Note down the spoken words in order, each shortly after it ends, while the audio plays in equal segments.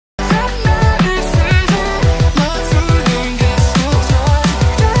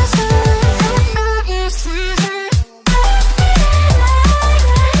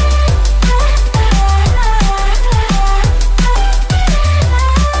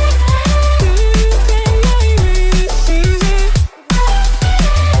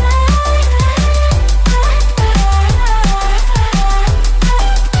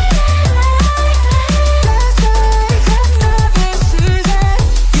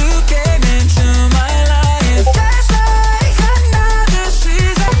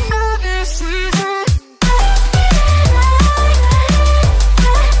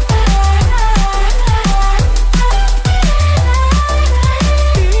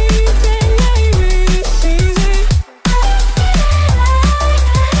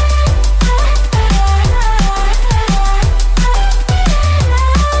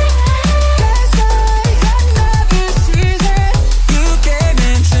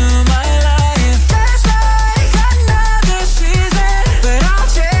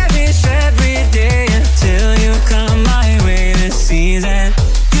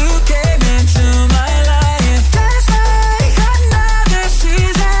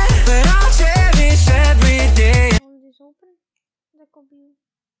of you.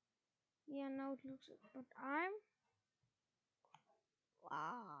 Yeah, now it looks, but I'm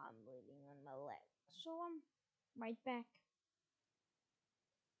bleeding on my leg, so I'm right back.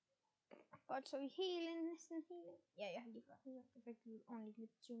 Godt, så vi helt næsten helt. Ja, jeg har lige fået her. Jeg fik ordentligt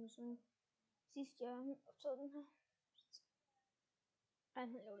lidt timer siden. Sidst jeg optog den her. Ej,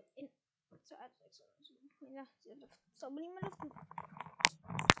 den lavet ind. Så er det ikke sådan. Men jeg stopper lige med luften.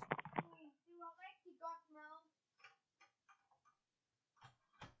 Det var rigtig godt mad.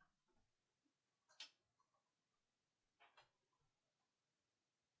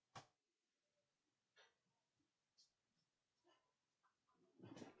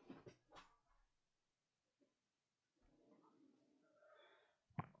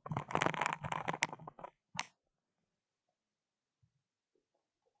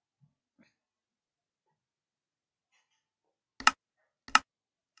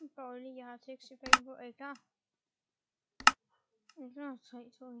 Dårligt, jeg har teksteffekten på. Er I klar? Er I klar? 3,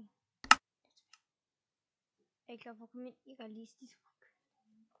 2, 1. Er I klar for at komme ind i Realisic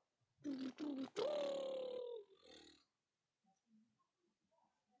Minecraft?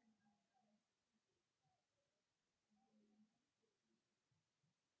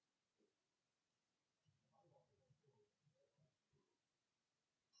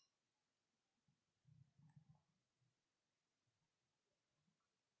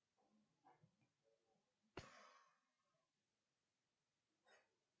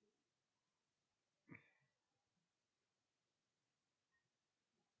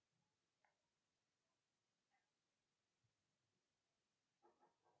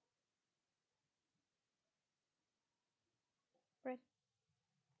 Bread.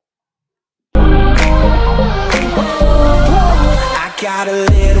 I got a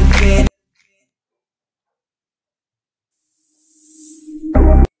little bit.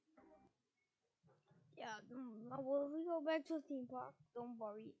 Yeah, well, we go back to theme park. Don't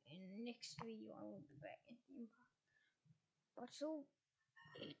worry, in next video I will be back in theme park. But so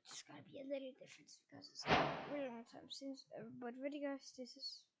it's gonna be a little different because it's been a really long time since. But ready, guys? This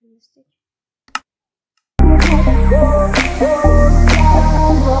is realistic.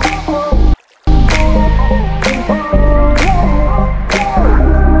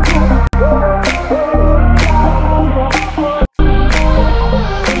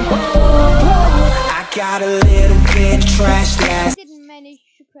 Got a little bit trash last. I didn't manage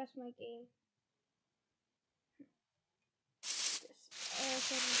to crash my game.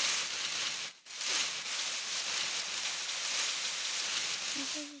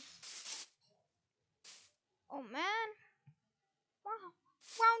 Oh man! Wow!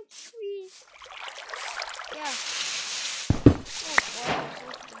 Round 3! Yeah. Oh boy,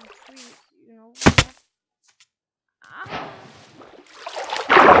 round 3, you know. Ah!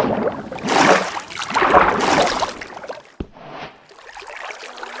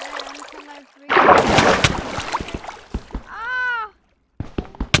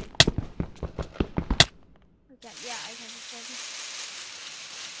 Yeah, I can just it.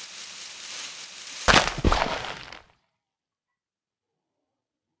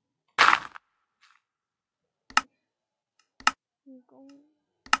 Go.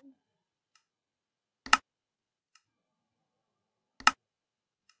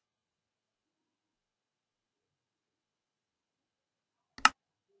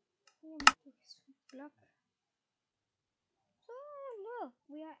 Block. So look,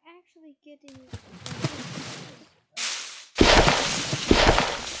 we are actually getting.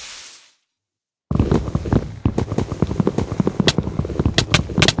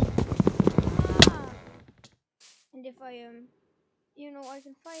 And if I you know, I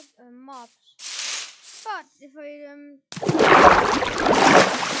can fight mobs, but if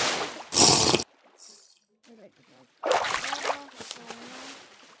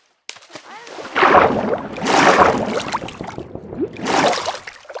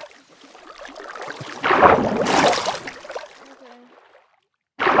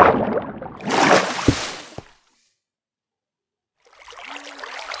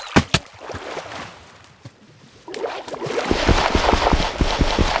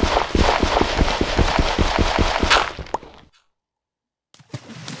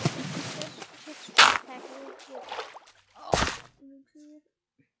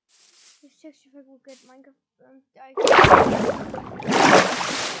this texture pack will get Minecraft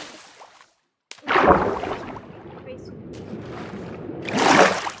basically.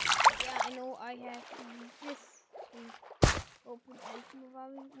 Yeah, I know I have to use this to open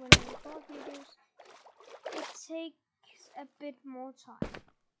Movavi when I record videos. It takes a bit more time,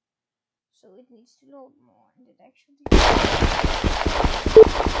 so it needs to load more, and it actually.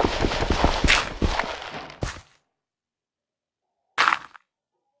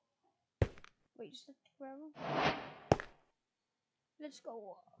 Wait, is that gravel? Let's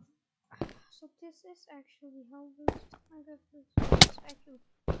go. So this is actually how realistic Minecraft is. It's actually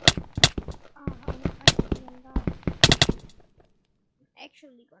I'm actually gonna die. I'm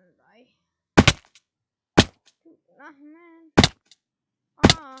actually gonna die. Dude, man.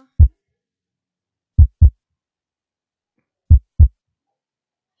 Ah.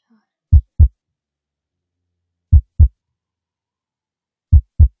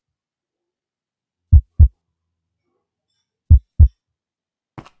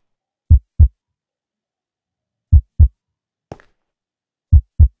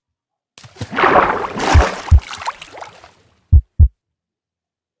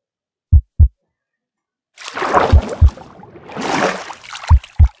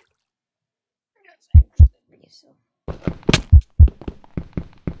 That's actually so.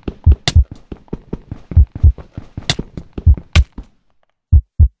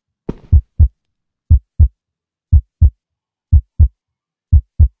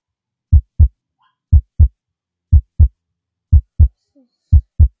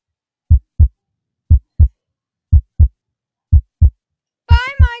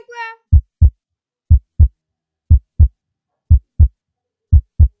 Bye, Minecraft!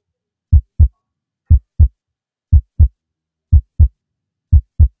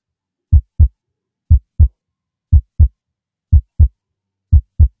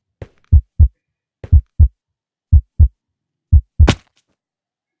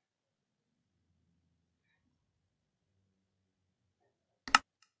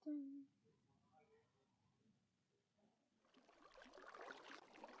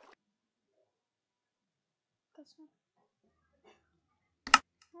 That's not.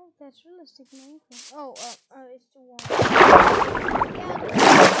 Oh, that's realistic Minecraft. Oh, it's too warm. Yeah.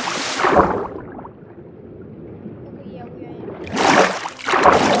 Okay, yeah,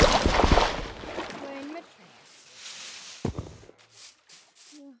 we're in Midtown.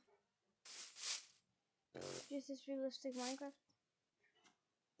 Yeah. This is realistic Minecraft.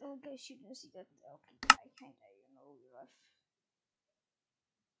 Oh, guys, you didn't see that. Okay, I kinda, rough.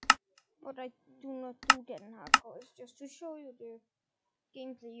 But I do not do that in hardcore. It's just to show you the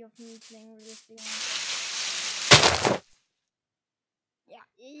gameplay of me playing realistic Minecraft.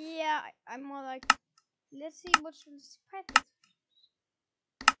 Yeah, I'm more like, let's see what's realistic path.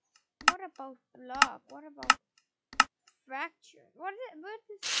 What about block? What about fracture? What is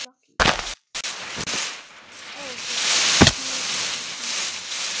lucky? Oh,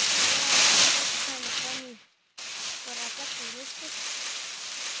 that's kind of funny. But I got realistic.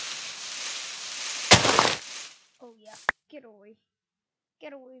 Oh yeah, get away.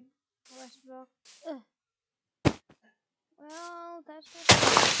 Get away, press block. Ugh. Well, that's what.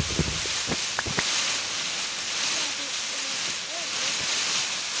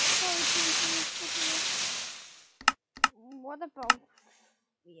 What about?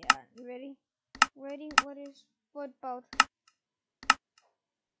 Yeah, ready? Ready? What about?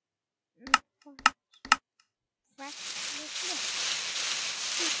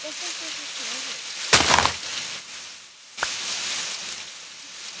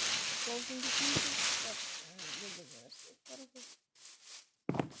 Closing the future. What is it?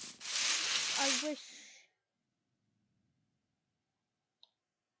 I wish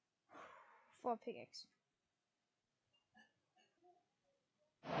for a pickaxe.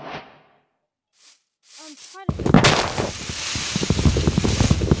 I'm trying to get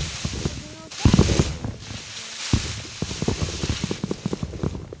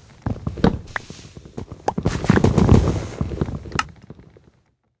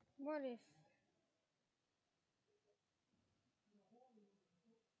what if?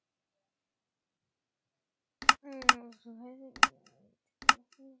 So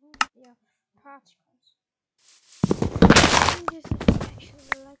yeah, particles. This is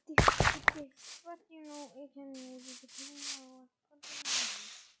actually like this, but it can maybe depend on what.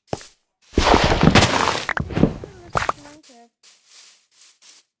 Minecraft.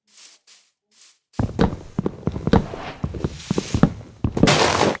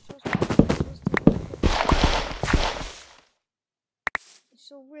 It's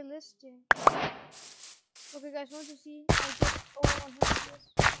so realistic. Okay, guys, want to see? I get over 100 years.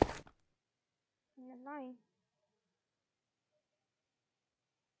 I'm not lying.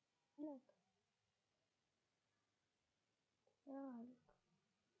 Look. Yeah.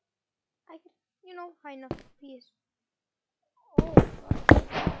 I get, high enough PS. Oh, God.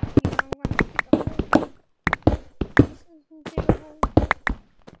 I'm gonna pick up everything. This isn't digable.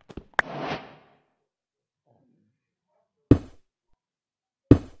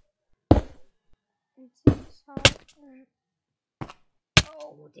 And this is how.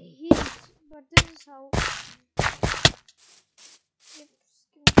 Oh, the heat. But this is how.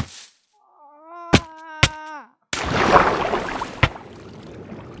 Ah!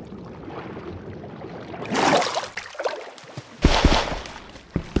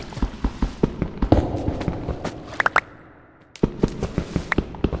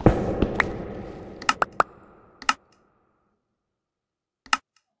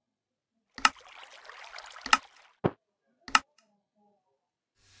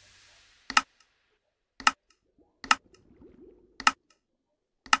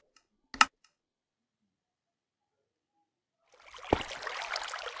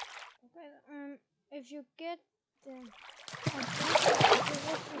 Okay, if you get the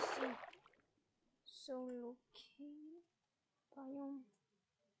let's just see. So locate biome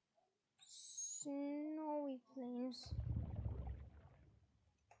snowy plains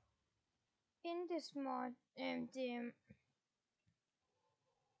in this mod the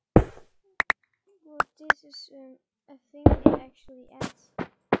what this is I think it actually adds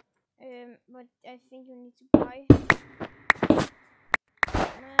but I think you need to buy.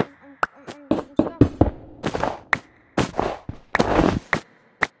 Man, I'm stuck.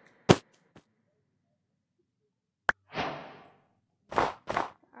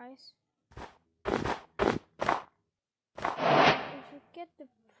 Guys, if you get the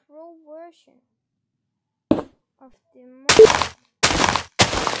pro version of the mod,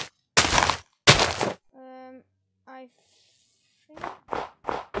 I think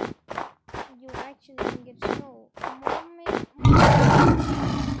you actually can get snow more,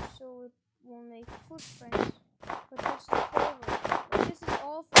 so it will make footprints. But that's the pro version. But this is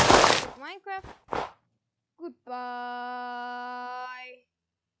all for Minecraft. Goodbye.